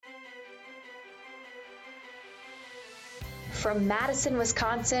From Madison,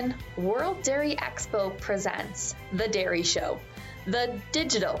 Wisconsin, World Dairy Expo presents The Dairy Show, the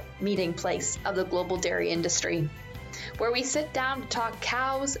digital meeting place of the global dairy industry, where we sit down to talk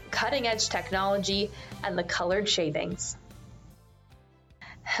cows, cutting-edge technology, and the colored shavings.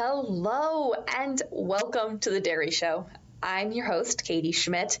 Hello, and welcome to The Dairy Show. I'm your host, Katie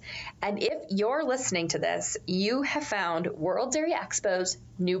Schmidt, and if you're listening to this, you have found World Dairy Expo's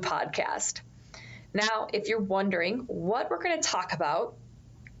new podcast. Now, if you're wondering what we're going to talk about,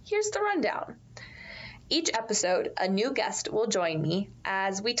 here's the rundown. Each episode, a new guest will join me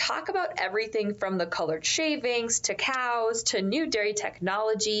as we talk about everything from the colored shavings to cows to new dairy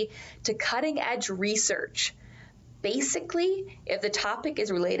technology to cutting-edge research. Basically, if the topic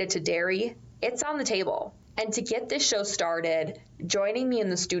is related to dairy, it's on the table. And to get this show started, joining me in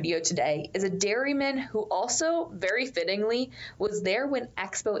the studio today is a dairyman who also, very fittingly, was there when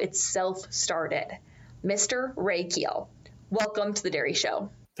Expo itself started, Mr. Ray Keel. Welcome to the Dairy Show.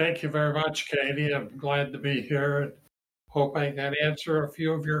 Thank you very much, Katie. I'm glad to be here and hope I can answer a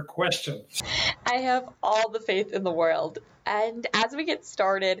few of your questions. I have all the faith in the world. And as we get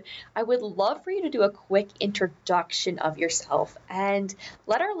started, I would love for you to do a quick introduction of yourself and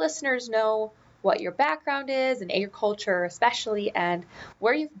let our listeners know what your background is in agriculture especially, and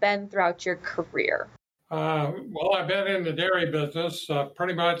where you've been throughout your career. Well, I've been in the dairy business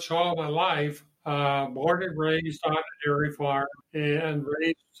pretty much all my life. Born and raised on a dairy farm and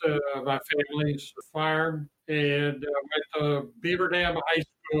raised my family's farm and went to Beaver Dam High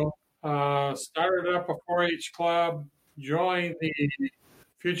School, started up a 4-H club, joined the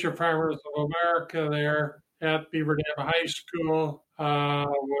Future Farmers of America there at Beaver Dam High School,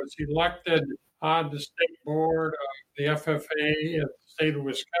 was elected on the state board of the FFA in the state of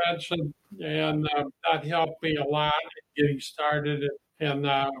Wisconsin, and that helped me a lot in getting started. And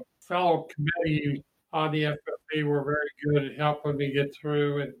fellow committee on the FFA were very good at helping me get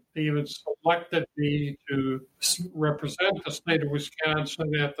through, and they even selected me to represent the state of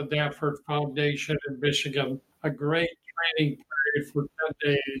Wisconsin at the Danford Foundation in Michigan. A great training period for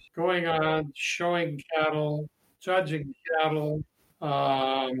 10 days, going on, showing cattle, judging cattle,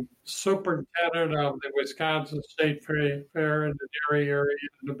 superintendent of the Wisconsin State Fair in the dairy area,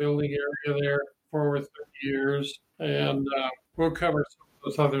 in the building area there for over 30 years. And we'll cover some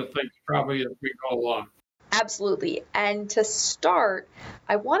of those other things probably as we go along. Absolutely. And to start,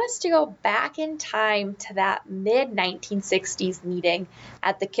 I want us to go back in time to that mid-1960s meeting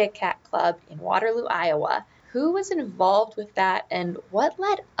at the Kit Kat Club in Waterloo, Iowa. Who was involved with that, and what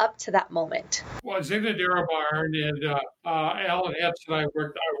led up to that moment? Well, I was in the dairy barn, and Alan Hansen, I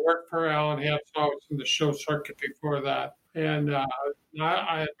worked for Alan Hansen. I was in the show circuit before that. And I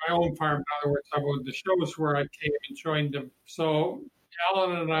had my own farm, in other words, I was the shows where I came and joined them. So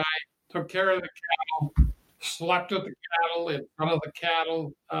Alan and I took care of the cattle, slept with the cattle, in front of the cattle,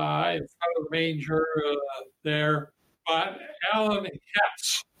 in front of the manger there. But Alan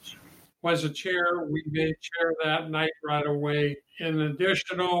Hetz was a chair. We made chair that night right away. In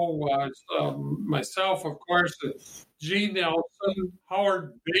additional was myself, of course, Gene Nelson,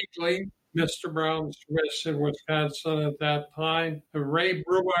 Howard Bagley, Mr. Brown Swiss in Wisconsin at that time, and Ray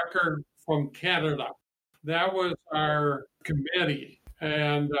Brubaker from Canada. That was our committee,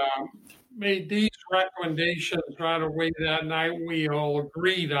 and made these recommendations right away that night. We all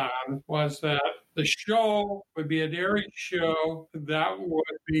agreed on was that the show would be a dairy show that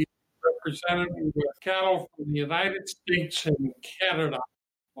would be represented with cattle from the United States and Canada,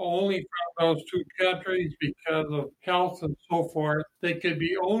 only from those two countries because of health and so forth. They could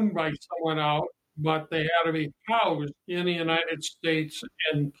be owned by someone else, but they had to be housed in the United States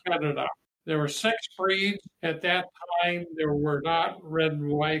and Canada. There were 6 breeds at that time. There were not red and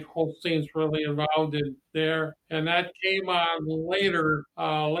white Holsteins really involved in there. And that came on later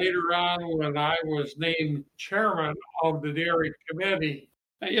on when I was named chairman of the dairy committee.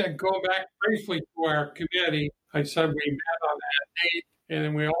 Go back briefly to our committee. I said we met on that date, and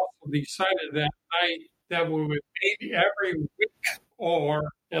then we also decided that night that we would meet every week or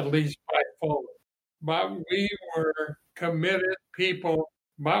at least by phone. But we were committed people,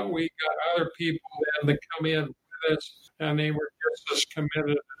 but we got other people then to come in with us, and they were just as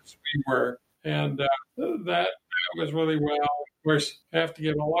committed as we were. And that was really well. Of course, I have to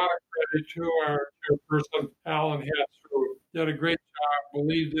give a lot of credit to our chairperson, Alan Hetz, who did a great job,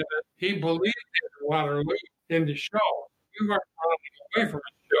 believed in it. He believed in Waterloo, in the show. We weren't running away from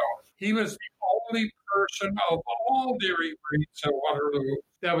the show. He was the only person of all dairy breeds at Waterloo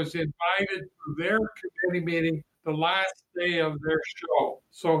that was invited to their committee meeting the last day of their show.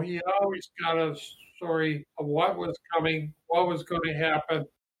 So he always got a story of what was coming, what was going to happen,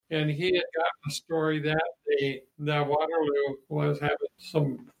 and he had gotten a story that day that Waterloo was having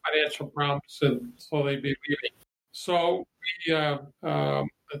some financial problems, and so they'd be leaving. So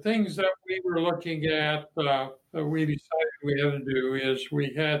the things that we were looking at that we decided we had to do is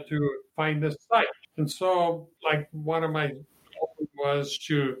we had to find a site. And so, like, one of my goals was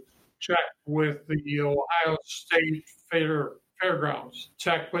to check with the Ohio State Fairgrounds,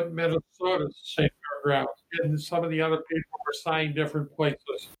 check with Minnesota's State Fairgrounds, and some of the other people were assigned different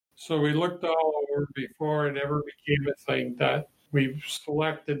places. So we looked all over before it ever became a thing that we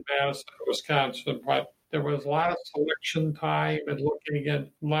selected Madison, Wisconsin, but there was a lot of selection time and looking at a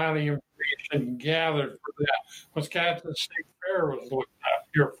lot of information gathered for that. Wisconsin State Fair was looked at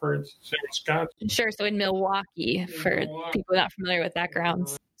here, for instance, in Wisconsin. Sure. So in Milwaukee, for people not familiar with that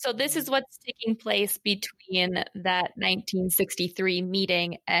grounds. So this is what's taking place between that 1963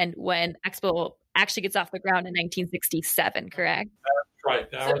 meeting and when Expo actually gets off the ground in 1967, correct? That's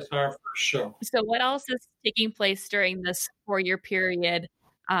right. That was our first show. So what else is taking place during this 4-year period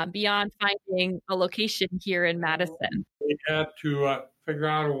beyond finding a location here in Madison? We had to figure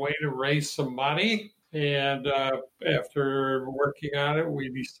out a way to raise some money. And after working on it, we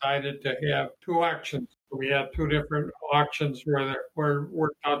decided to have 2 auctions. We had 2 different auctions where they were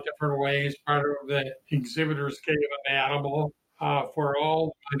worked out different ways. Part of the exhibitors gave an animal for all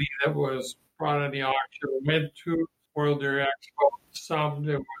the money that was brought in the auction. We went to World Dairy Expo. Some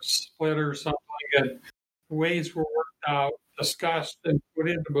it was split or something, and the ways were worked out, discussed, and put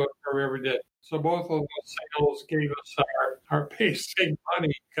in the book or whatever we did. So both of those sales gave us our basic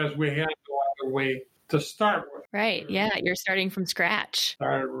money because we had no other way to start with. Right. Yeah. You're starting from scratch.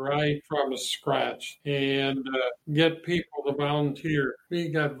 Start right from scratch and get people to volunteer. We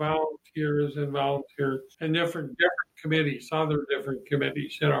got volunteers and different committees, other different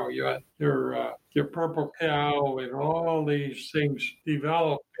committees. You know, you had your Purple Cow and all these things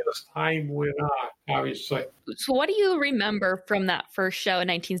developed as time went on, obviously. So what do you remember from that first show in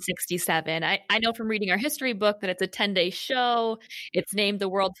 1967? I know from reading our history book that it's a 10-day show. It's named the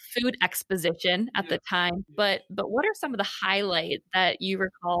World Food Exposition at the time. But what are some of the highlights that you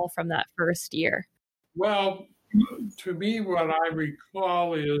recall from that first year? Well, to me, what I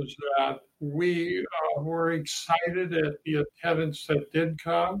recall is that we were excited at the attendance that did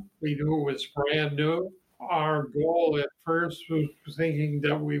come. We knew it was brand new. Our goal at first was thinking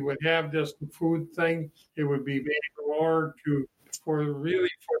that we would have this food thing. It would be made more for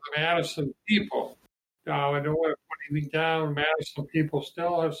the Madison people. Now, I don't want to put anything down. Madison people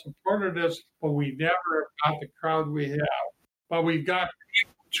still have supported us, but we never got the crowd we have. But we got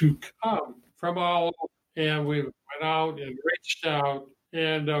people to come from all over, and we went out and reached out.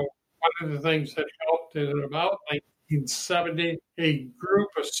 And one of the things that helped in about 1970, a group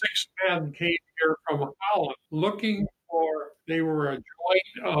of 6 men came here from Holland looking for, they were a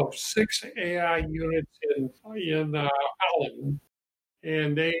joint of 6 AI units in Holland.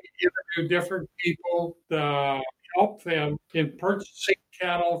 And they interviewed different people to help them in purchasing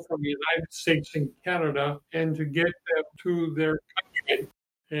cattle from the United States and Canada and to get them to their country.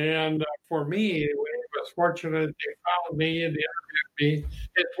 And for me, I was fortunate they found me and interviewed me,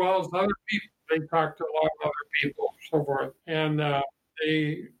 as well as other people. They talked to a lot of other people, so forth. And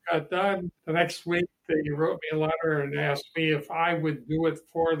they got done. The next week, they wrote me a letter and asked me if I would do it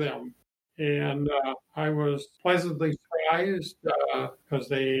for them. And I was pleasantly surprised because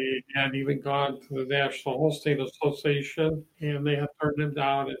they had even gone to the National Holstein Association and they had turned them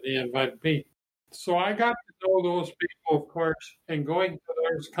down and they invited me. So I got to know those people, of course, and going to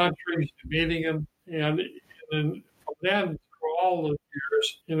those countries and meeting them. And then from then through all the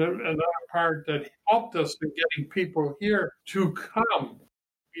years, another part that helped us in getting people here to come.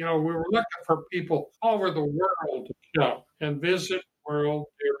 You know, we were looking for people all over the world to come and visit World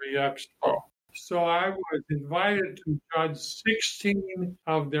Dairy Expo. So I was invited to judge 16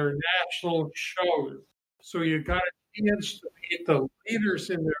 of their national shows. So you got a chance to meet the leaders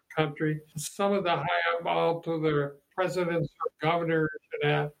in their country, some of the high up to their presidents or governors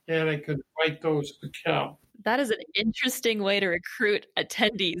and I could invite those to come. That is an interesting way to recruit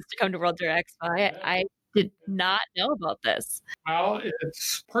attendees to come to World Dairy Expo. I did not know about this. Well,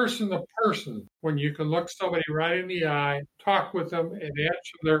 it's person to person when you can look somebody right in the eye, talk with them and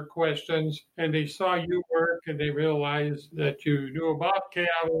answer their questions, and they saw you work and they realized that you knew about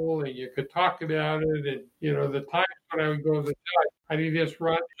cattle and you could talk about it. And, you know, the times when I would go to the judge, I didn't just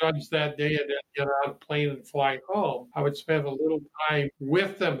judge that day and then get on a plane and fly home. I would spend a little time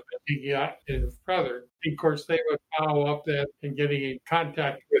with them further. Of course, they would follow up that and getting in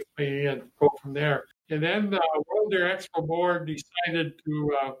contact with me and go from there. And then the World Dairy Expo board decided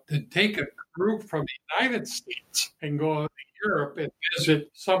to take a group from the United States and go to Europe and visit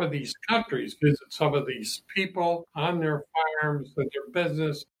some of these countries, visit some of these people on their farms and their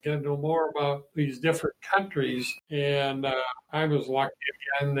business, get to know more about these different countries. And I was lucky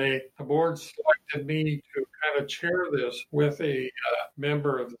again. The board selected me to kind of chair this with a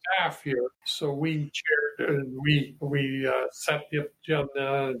member of the staff here. So we chaired and we set the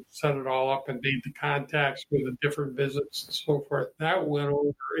agenda and set it all up and made the contacts with the different visits and so forth. That went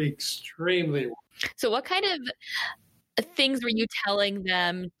over extremely well. So what kind of things were you telling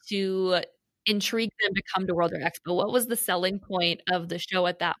them to intrigue them to come to World Dairy Expo? What was the selling point of the show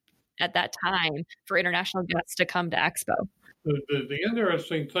at that time for international guests to come to Expo? The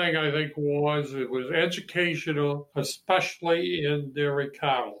interesting thing, I think, was it was educational, especially in dairy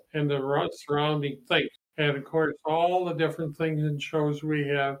cattle and the surrounding things. And, of course, all the different things and shows we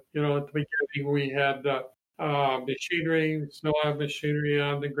have. You know, at the beginning, we had machinery, still have machinery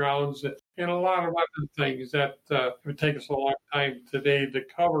on the grounds, and a lot of other things that it would take us a long time today to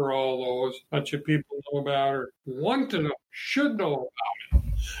cover all those. A bunch of people know about or want to know, should know about it.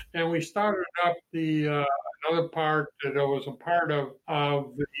 And we started up the another part that was a part of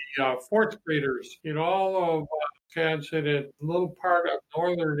the fourth graders in all of Wisconsin and a little part of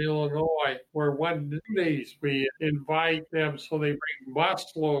northern Illinois, where one days we invite them so they bring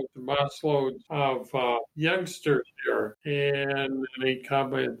busloads and busloads of youngsters here, and they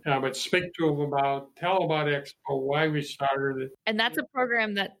come and I would speak to them tell about Expo, why we started it. And that's a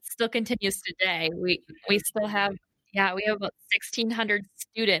program that still continues today. We still have. Yeah, we have about 1,600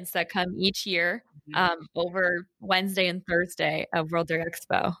 students that come each year over Wednesday and Thursday of World Dairy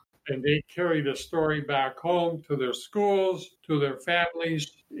Expo. And they carry the story back home to their schools, to their families.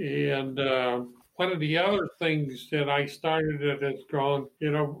 And one of the other things that I started it has gone,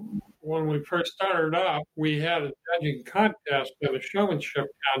 you know, when we first started up, we had a judging contest and a showmanship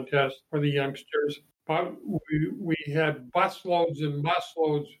contest for the youngsters. But we had busloads and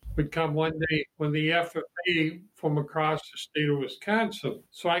busloads would come one day when the FFA from across the state of Wisconsin.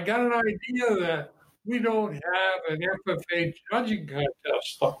 So I got an idea that we don't have an FFA judging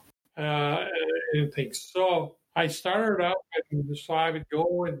contest anything. So I started up and so I would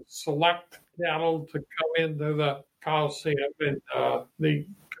go and select cattle to come into the Coliseum and the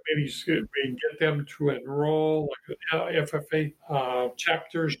committees, we get them to enroll, like FFA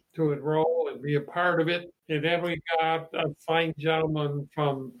chapters to enroll and be a part of it. And then we got a fine gentleman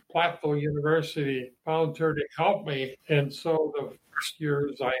from Platteville University volunteered to help me. And so the first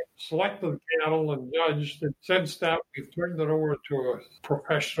years I selected cattle and judged. And since that, we've turned it over to a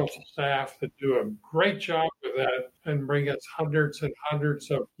professional staff that do a great job with that and bring us hundreds and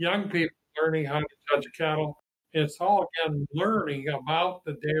hundreds of young people learning how to judge cattle. It's all, again, learning about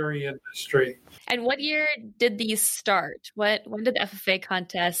the dairy industry. And what year did these start? When did the FFA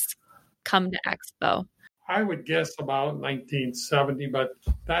contests come to Expo? I would guess about 1970, but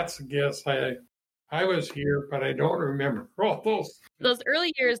that's a guess. I was here, but I don't remember all those. Those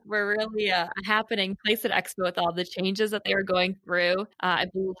early years were really a happening place at Expo with all the changes that they were going through. I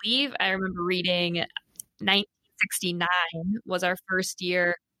believe I remember reading 1969 was our first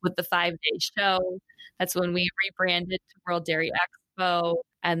year with the 5-day show. That's when we rebranded to World Dairy Expo.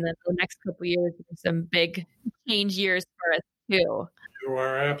 And then the next couple of years, were some big change years for us too. You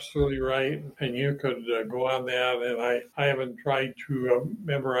are absolutely right. And you could go on that. And I haven't tried to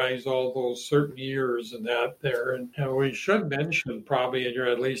memorize all those certain years and that there. And we should mention probably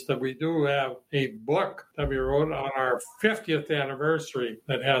at least that we do have a book that we wrote on our 50th anniversary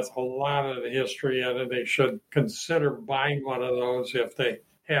that has a lot of the history in it. They should consider buying one of those if they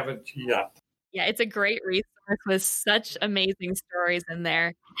haven't yet. Yeah, it's a great resource with such amazing stories in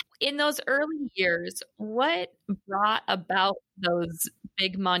there. In those early years, what brought about those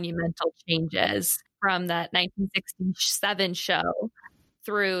big monumental changes from that 1967 show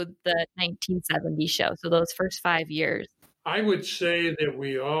through the 1970 show? So those first 5 years. I would say that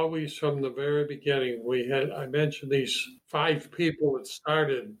we always, from the very beginning, I mentioned these 5 people that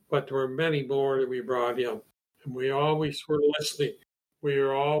started, but there were many more that we brought in. And we always were listening. We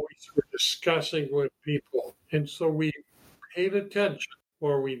were discussing with people. And so we paid attention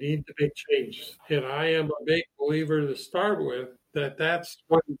where we need to make changes. And I am a big believer to start with that's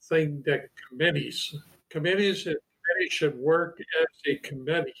one thing that committees should work as a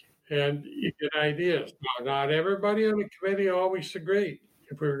committee and you get ideas. Now, not everybody on the committee always agreed.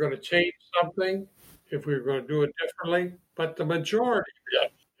 If we were going to change something, if we were going to do it differently, but the majority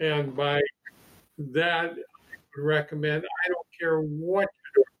did. And by that, recommend, I don't care what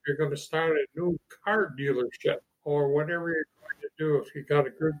you do. If you're going to start a new car dealership or whatever you're going to do, if you got a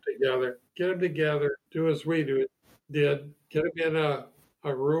group together, get them together, do as we did, get them in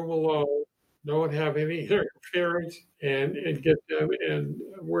a room alone don't have any interference, and get them and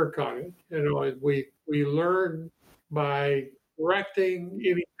work on it. We learn by correcting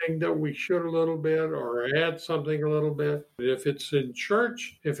anything that we should a little bit or add something a little bit. If it's in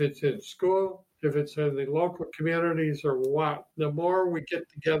church, if it's in school, if it's in the local communities or what, the more we get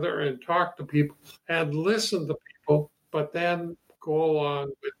together and talk to people and listen to people, but then go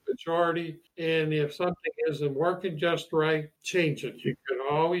along with majority. And if something isn't working just right, change it. You can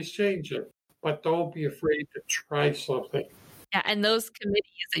always change it, but don't be afraid to try something. Yeah, and those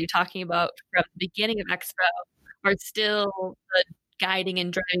committees that you're talking about from the beginning of Expo are still the guiding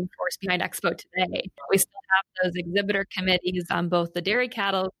and driving force behind Expo today. We still have those exhibitor committees on both the dairy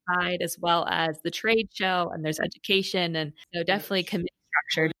cattle side as well as the trade show, and there's education, and definitely committee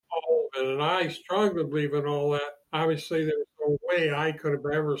structured. And I strongly believe in all that. Obviously, there's no way I could have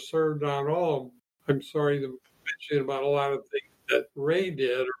ever served on all of them. I'm sorry to mention about a lot of things that Ray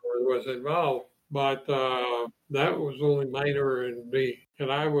did or was involved, but that was only minor in me.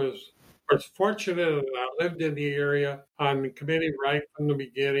 And I was fortunate that I lived in the area on the committee right from the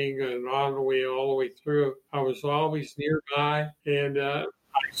beginning and all the way through. I was always nearby, and a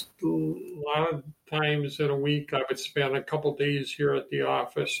lot of times in a week I would spend a couple days here at the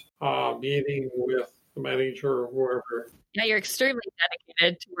office meeting with the manager or whoever. Yeah, you're extremely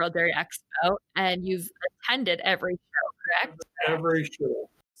dedicated to World Dairy Expo, and you've attended every show, correct? Every show.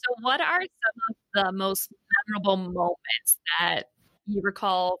 So what are some of the most memorable moments that you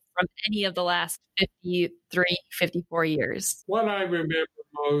recall from any of the last 53, 54 years? What I remember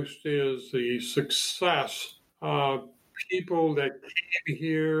most is the success of people that came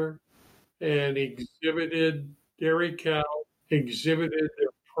here and exhibited dairy cattle, exhibited their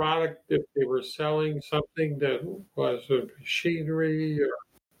product if they were selling something that was a machinery or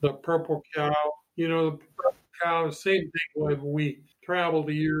the purple cow. The purple cow, same thing when we traveled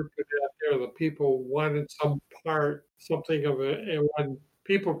to Europe and out there, the people wanted something of it. And when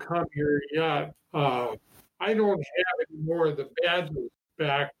people come here, I don't have any more of the badges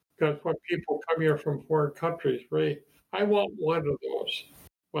back because when people come here from foreign countries, right? I want one of those.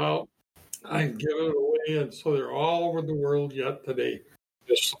 Well, I've given it away, and so they're all over the world yet today.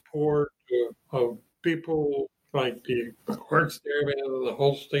 The support of people like the Horse Dairyman of the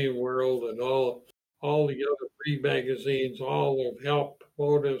Holstein World and all the other breed magazines, all have helped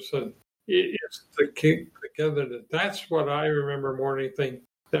promote us, and it's the togetherness. That's what I remember more than anything,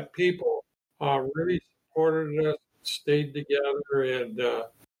 that people really supported us, stayed together,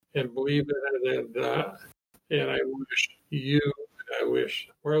 and believed in it, and I wish I wish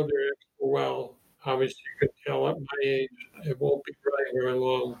World Dairy Expo well. Obviously, you can tell at my age, it won't be right very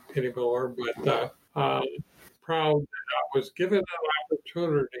long anymore, but I'm proud that I was given an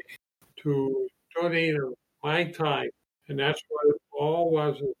opportunity to donate my time, and that's what it all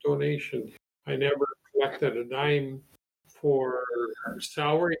was, a donation. I never collected a dime for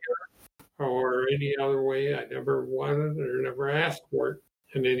salary or any other way. I never wanted it or never asked for it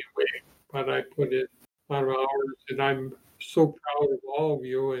in any way, but I put in a lot of hours, and I'm so proud of all of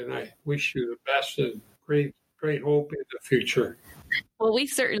you, and I wish you the best and great hope in the future. Well, we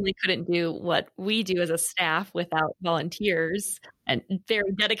certainly couldn't do what we do as a staff without volunteers and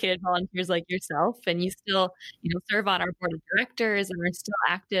very dedicated volunteers like yourself. And you still, serve on our board of directors and are still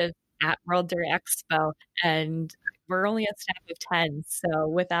active at World Dairy Expo. And we're only a staff of 10. So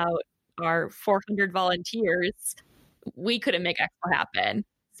without our 400 volunteers, we couldn't make Expo happen.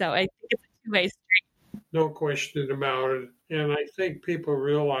 So I think it's a two-way street. No question about it. And I think people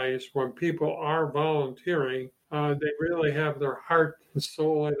realize when people are volunteering, they really have their heart and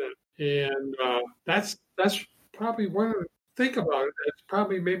soul in it. And that's probably think about it, it's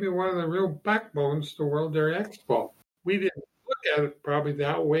probably maybe one of the real backbones to World Dairy Expo. We didn't look at it probably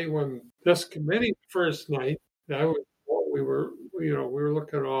that way when this committee first night. That was what we were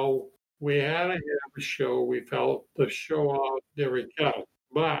looking at all. We had to have a show. We felt to show off dairy cattle.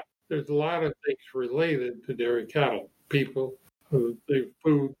 But there's a lot of things related to dairy cattle, people, the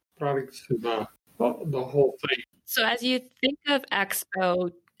food products, and the whole thing. So as you think of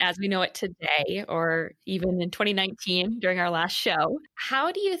Expo as we know it today, or even in 2019 during our last show,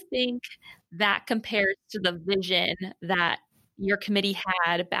 how do you think that compares to the vision that your committee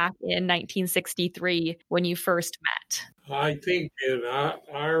had back in 1963 when you first met? I think in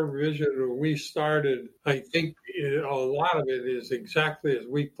our vision when we started, I think a lot of it is exactly as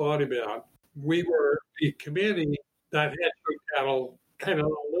we thought about. We were a committee that had cattle kind of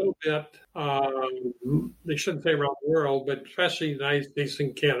a little bit, they shouldn't say around the world, but especially the United States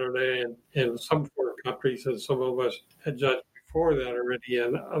and Canada and some foreign countries, and some of us had judged before that already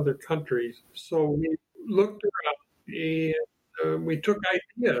in other countries. So we looked around and we took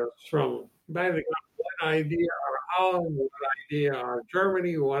ideas from might have got one idea out of Holland, one idea out of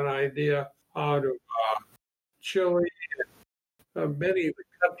Germany, one idea out of Chile, and many of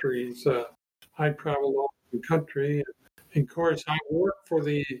the countries. I traveled all over the country. And of course, I worked for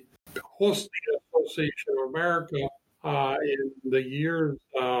the Hosting Association of America in the years,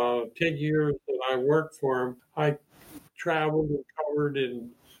 10 years that I worked for them. I traveled and covered and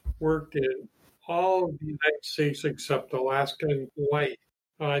worked in all of the United States except Alaska and Hawaii.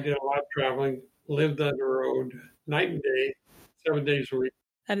 I did a lot of traveling, lived on the road night and day, 7 days a week.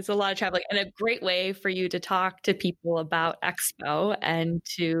 That is a lot of traveling and a great way for you to talk to people about Expo and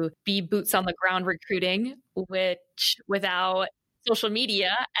to be boots on the ground recruiting, which without social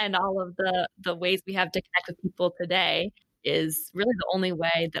media and all of the ways we have to connect with people today is really the only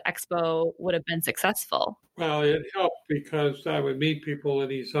way that Expo would have been successful. Well, it helped because I would meet people in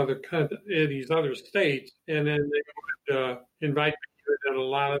these other states, and then they would invite me to a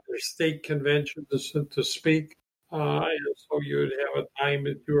lot of their state conventions to speak. And so you would have a time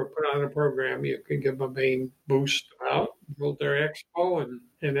if you were put on a program, you could give a main boost about World Dairy Expo,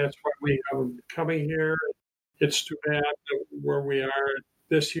 and that's why we have them coming here. It's too bad where we are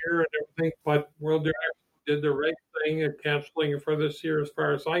this year and everything, but World Dairy Expo did the right thing in canceling it for this year, as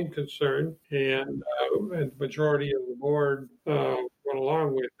far as I'm concerned, and the majority of the board went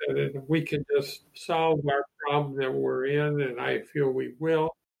along with it. And we can just solve our problem that we're in, and I feel we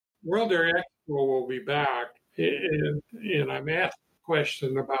will. World Dairy Expo will be back, and I'm asked a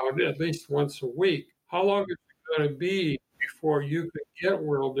question about at least once a week. How long is it going to be before you could get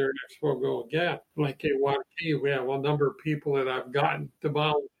World Dairy Expo go again? Like they want to, we have a number of people that I've gotten to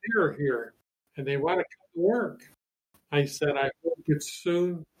volunteer here, and they want to come to work. I said, I hope it's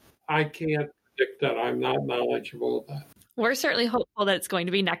soon. I can't predict that. I'm not knowledgeable of that. We're certainly hopeful that it's going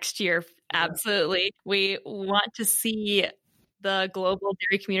to be next year. Absolutely. We want to see the global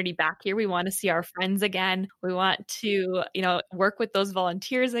dairy community back here. We want to see our friends again. We want to, work with those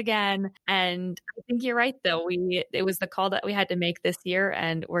volunteers again. And I think you're right, though. It was the call that we had to make this year,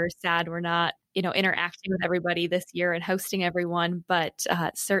 and we're sad we're not, interacting with everybody this year and hosting everyone. But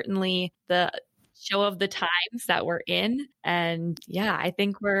certainly the show of the times that we're in. And yeah, I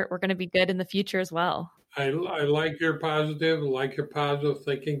think we're going to be good in the future as well. I like your positive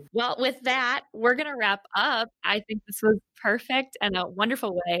thinking. Well, with that, we're going to wrap up. I think this was perfect and a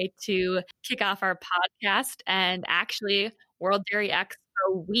wonderful way to kick off our podcast and actually World Dairy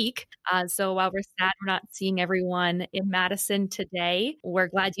Expo week. So while we're sad we're not seeing everyone in Madison today, we're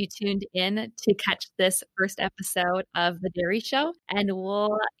glad you tuned in to catch this first episode of The Dairy Show, and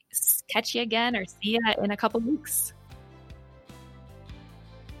we'll catch you again or see you in a couple weeks.